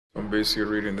I'm basically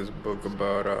reading this book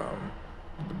about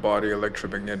the body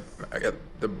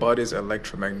the body's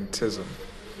electromagnetism,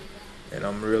 and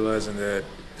I'm realizing that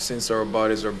since our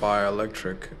bodies are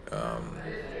bioelectric,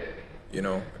 you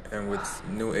know, and with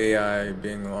new AI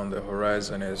being on the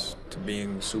horizon as to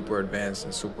being super advanced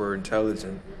and super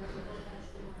intelligent,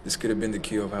 this could have been the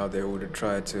key of how they would have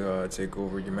tried to take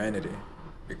over humanity.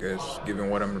 Because given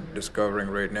what I'm discovering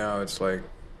right now, it's like,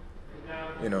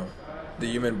 you know, the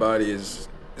human body is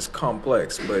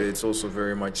complex, but it's also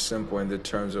very much simple in the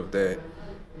terms of that.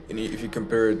 And if you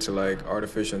compare it to like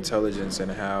artificial intelligence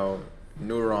and how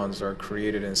neurons are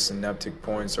created and synaptic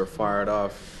points are fired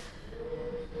off,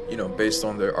 based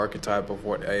on the archetype of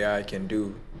what AI can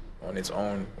do on its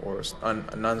own or an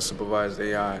unsupervised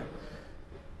AI,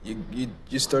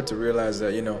 you start to realize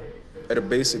that at a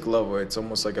basic level, it's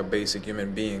almost like a basic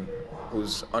human being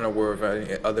who's unaware of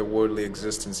any otherworldly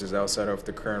existences outside of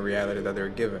the current reality that they're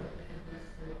given.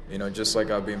 Just like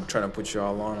I've been trying to put you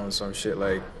all on some shit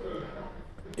like,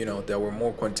 that we're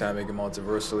more quantumic and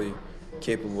multiversally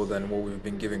capable than what we've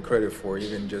been given credit for,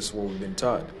 even just what we've been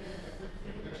taught.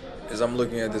 As I'm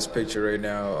looking at this picture right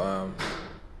now,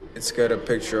 it's got a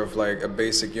picture of like a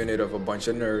basic unit of a bunch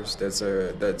of nerves that's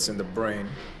in the brain,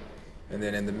 and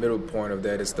then in the middle point of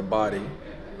that is the body.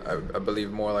 I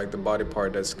believe more like the body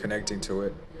part that's connecting to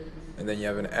it, and then you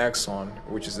have an axon,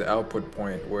 which is the output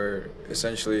point, where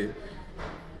essentially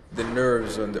the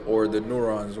nerves or the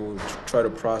neurons will try to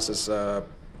process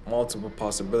multiple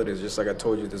possibilities. Just like I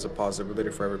told you, there's a possibility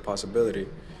for every possibility.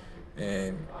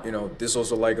 And this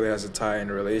also likely has a tie in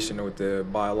relation with the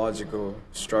biological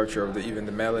structure of even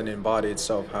the melanin body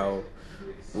itself, how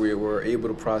we were able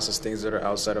to process things that are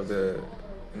outside of the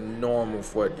norm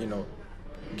of what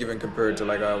given compared to,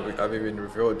 like, I've even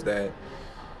revealed that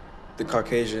the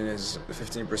Caucasian is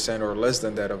 15% or less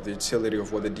than that of the utility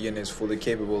of what the DNA is fully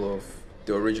capable of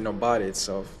the original body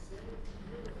itself.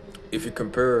 If you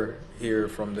compare here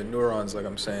from the neurons, like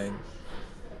I'm saying,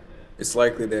 it's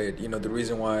likely that the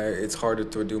reason why it's harder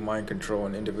to do mind control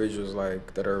on individuals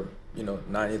like that are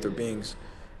non-ether beings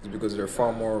is because they're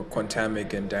far more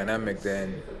quantumic and dynamic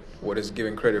than what is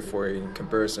given credit for in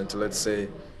comparison to, let's say,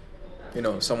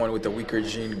 someone with a weaker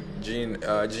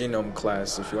genome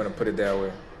class, if you want to put it that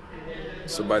way.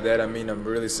 So by that I mean I'm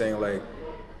really saying like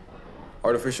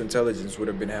artificial intelligence would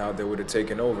have been how they would have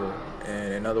taken over,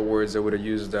 and in other words, they would have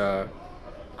used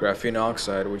graphene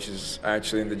oxide, which is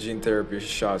actually in the gene therapy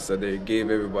shots that they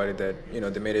gave everybody that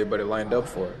they made everybody lined up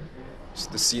for. It's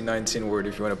the C19 word,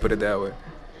 if you want to put it that way.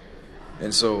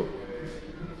 And so,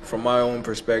 from my own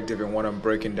perspective and what I'm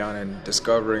breaking down and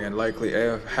discovering, and likely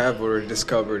have already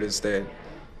discovered, is that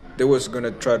they was going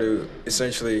to try to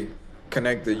essentially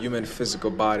connect the human physical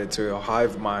body to a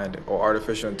hive mind or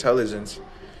artificial intelligence,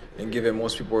 and given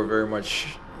most people are very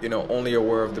much only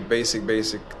aware of the basic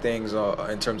things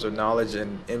in terms of knowledge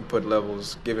and input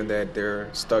levels, given that they're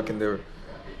stuck in their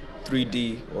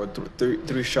 3D or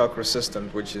three chakra system,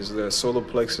 which is the solar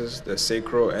plexus, the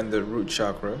sacral, and the root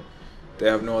chakra. They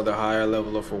have no other higher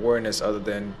level of awareness other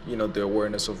than the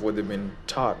awareness of what they've been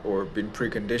taught or been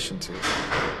preconditioned to,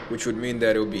 which would mean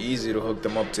that it would be easy to hook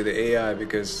them up to the AI,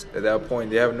 because at that point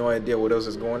they have no idea what else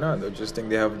is going on. They'll just think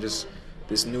they have just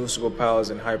this new superpowers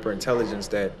and hyper intelligence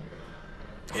that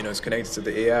it's connected to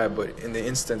the AI. But in the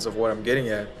instance of what I'm getting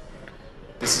at,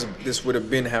 this would have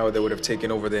been how they would have taken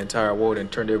over the entire world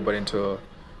and turned everybody into a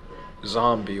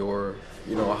zombie, or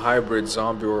a hybrid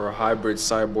zombie or a hybrid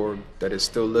cyborg that is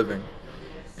still living,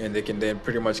 and they can then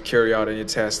pretty much carry out any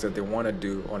task that they want to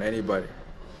do on anybody.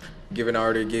 Given I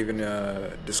already given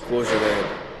a disclosure that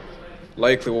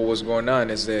likely what was going on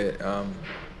is that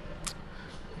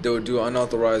they would do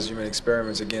unauthorized human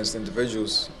experiments against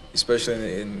individuals,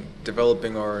 especially in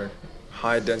developing or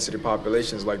high-density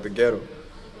populations like the ghetto,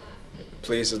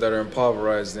 places that are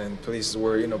impoverished, and places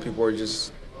where people are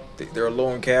just they're low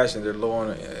on cash and they're low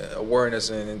on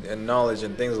awareness and knowledge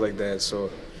and things like that.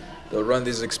 So they'll run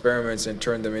these experiments and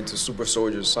turn them into super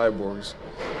soldiers, cyborgs,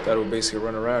 that will basically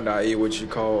run around, i.e., what you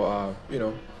call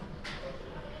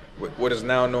what is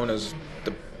now known as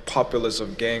the populace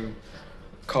of gang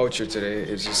culture today.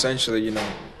 Is essentially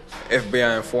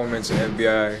FBI informants and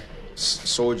FBI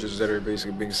soldiers that are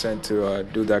basically being sent to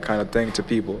do that kind of thing to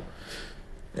people.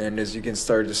 And as you can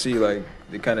start to see, like,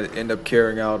 they kind of end up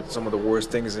carrying out some of the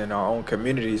worst things in our own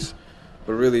communities,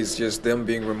 but really it's just them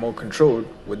being remote controlled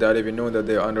without even knowing that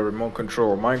they're under remote control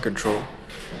or mind control.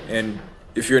 And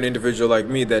if you're an individual like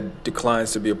me that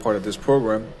declines to be a part of this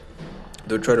program,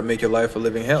 they'll try to make your life a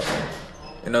living hell.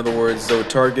 In other words, they'll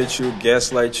target you,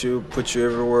 gaslight you, put you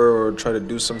everywhere, or try to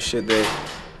do some shit that,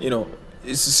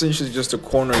 it's essentially just to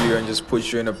corner you and just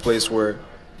put you in a place where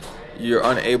you're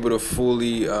unable to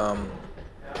fully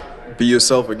be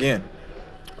yourself again.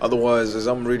 Otherwise, as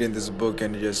I'm reading this book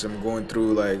and just I'm going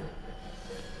through like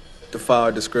the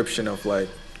file description of like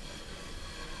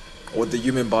what the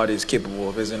human body is capable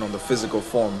of, isn't on the physical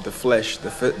form, the flesh, the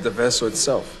vessel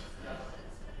itself.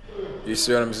 You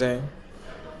see what I'm saying?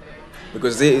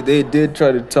 Because they did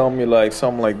try to tell me like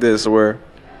something like this, where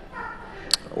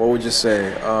what would you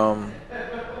say?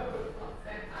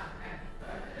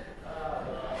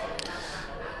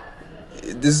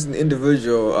 This is an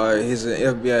individual. He's an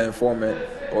FBI informant,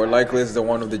 or likely is the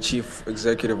one of the chief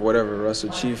executive, whatever,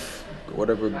 Russell Chief,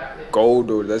 whatever,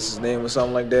 Gold, or that's his name, or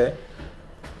something like that.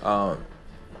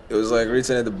 It was like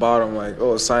written at the bottom, like,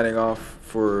 oh, signing off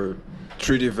for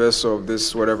treaty vessel of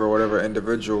this whatever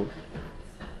individual,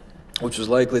 which was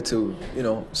likely to,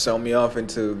 sell me off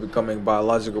into becoming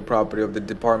biological property of the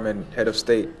Department Head of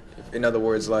State. In other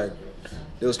words, like,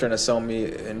 they was trying to sell me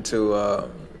into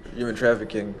human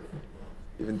trafficking,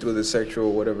 even through the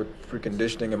sexual whatever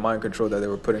preconditioning and mind control that they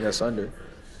were putting us under.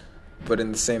 But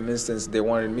in the same instance, they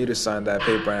wanted me to sign that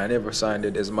paper, and I never signed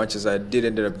it, as much as I did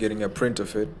end up getting a print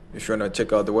of it. If you want to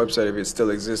check out the website, if it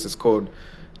still exists, it's called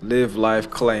Live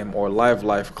Life Claim, or Live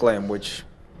Life Claim, which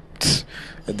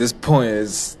at this point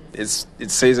it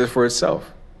says it for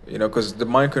itself. Because the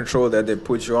mind control that they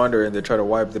put you under and they try to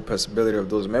wipe the possibility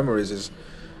of those memories is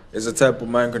a type of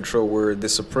mind control where they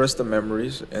suppress the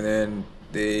memories and then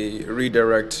they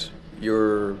redirect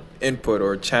your input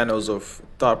or channels of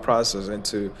thought process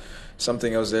into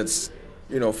something else that's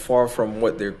far from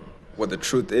what the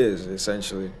truth is,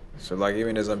 essentially. So like,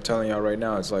 even as I'm telling y'all right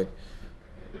now, it's like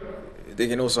they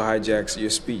can also hijack your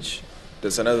speech.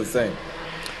 That's another thing.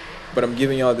 But I'm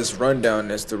giving y'all this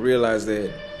rundown as to realize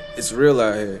that it's real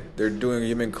out here. They're doing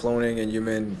human cloning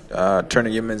and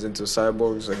turning humans into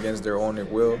cyborgs against their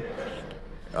own will.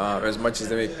 As much as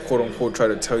they may quote unquote try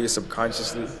to tell you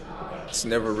subconsciously, it's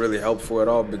never really helpful at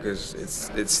all, because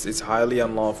it's highly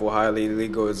unlawful, highly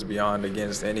illegal. It's beyond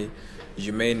against any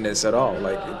humaneness at all.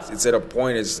 Like, it's at a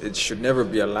point it should never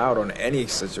be allowed on any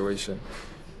situation.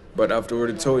 But I've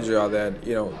already told you all that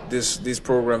these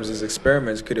programs, these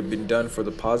experiments could have been done for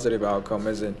the positive outcome.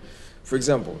 As in, for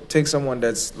example, take someone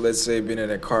that's, let's say, been in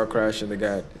a car crash and they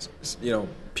got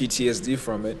PTSD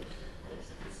from it.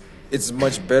 It's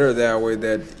much better that way,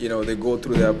 that they go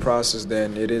through that process,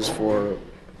 than it is for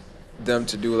them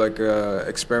to do like a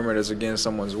experiment that's against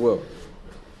someone's will.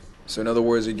 So in other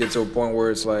words, you get to a point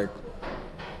where it's like,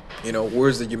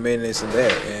 where's the humaneness in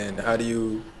that, and how do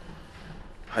you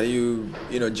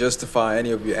justify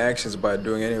any of your actions by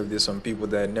doing any of this on people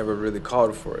that never really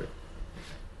called for it?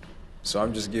 So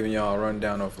I'm just giving y'all a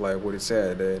rundown of like what it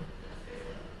said, that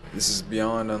this is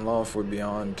beyond unlawful,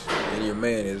 beyond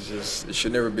inhumane. It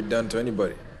should never be done to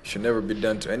anybody. It should never be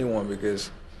done to anyone, because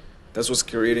that's what's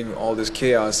creating all this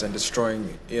chaos and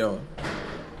destroying,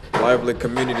 lively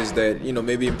communities that,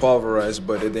 may be impoverished,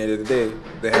 but at the end of the day,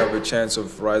 they have a chance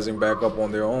of rising back up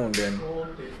on their own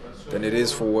than it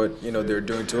is for what, they're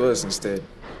doing to us instead.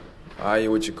 I.e.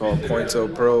 what you call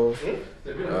COINTELPRO,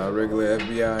 regular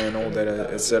FBI and all that,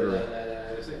 etc.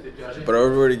 But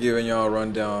I've already given y'all a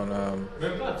rundown,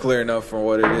 clear enough from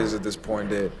what it is at this point,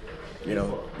 that,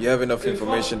 you have enough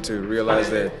information to realize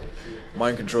that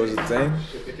mind control is a thing,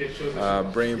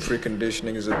 brain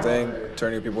preconditioning is a thing,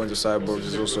 turning people into cyborgs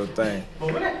is also a thing.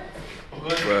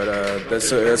 But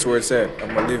that's where it's at.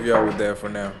 I'm going to leave y'all with that for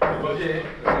now.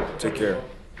 Take care.